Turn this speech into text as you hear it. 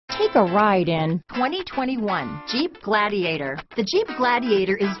Take a ride in 2021 Jeep Gladiator. The Jeep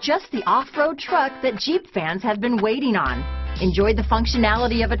Gladiator is just the off-road truck that Jeep fans have been waiting on. Enjoy the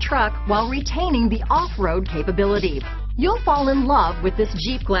functionality of a truck while retaining the off-road capability. You'll fall in love with this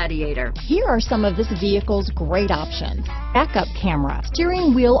Jeep Gladiator. Here are some of this vehicle's great options: backup camera,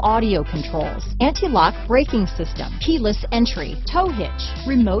 steering wheel audio controls, anti-lock braking system, keyless entry, tow hitch,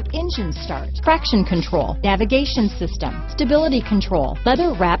 remote engine start, traction control, navigation system, stability control,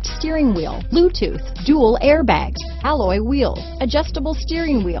 leather-wrapped steering wheel, Bluetooth, dual airbags, alloy wheels, adjustable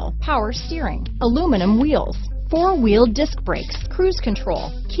steering wheel, power steering, aluminum wheels, four-wheel disc brakes, cruise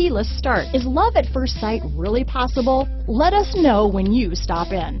control, keyless start. Is love at first sight really possible? Let us know when you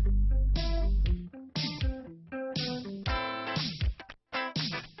stop in.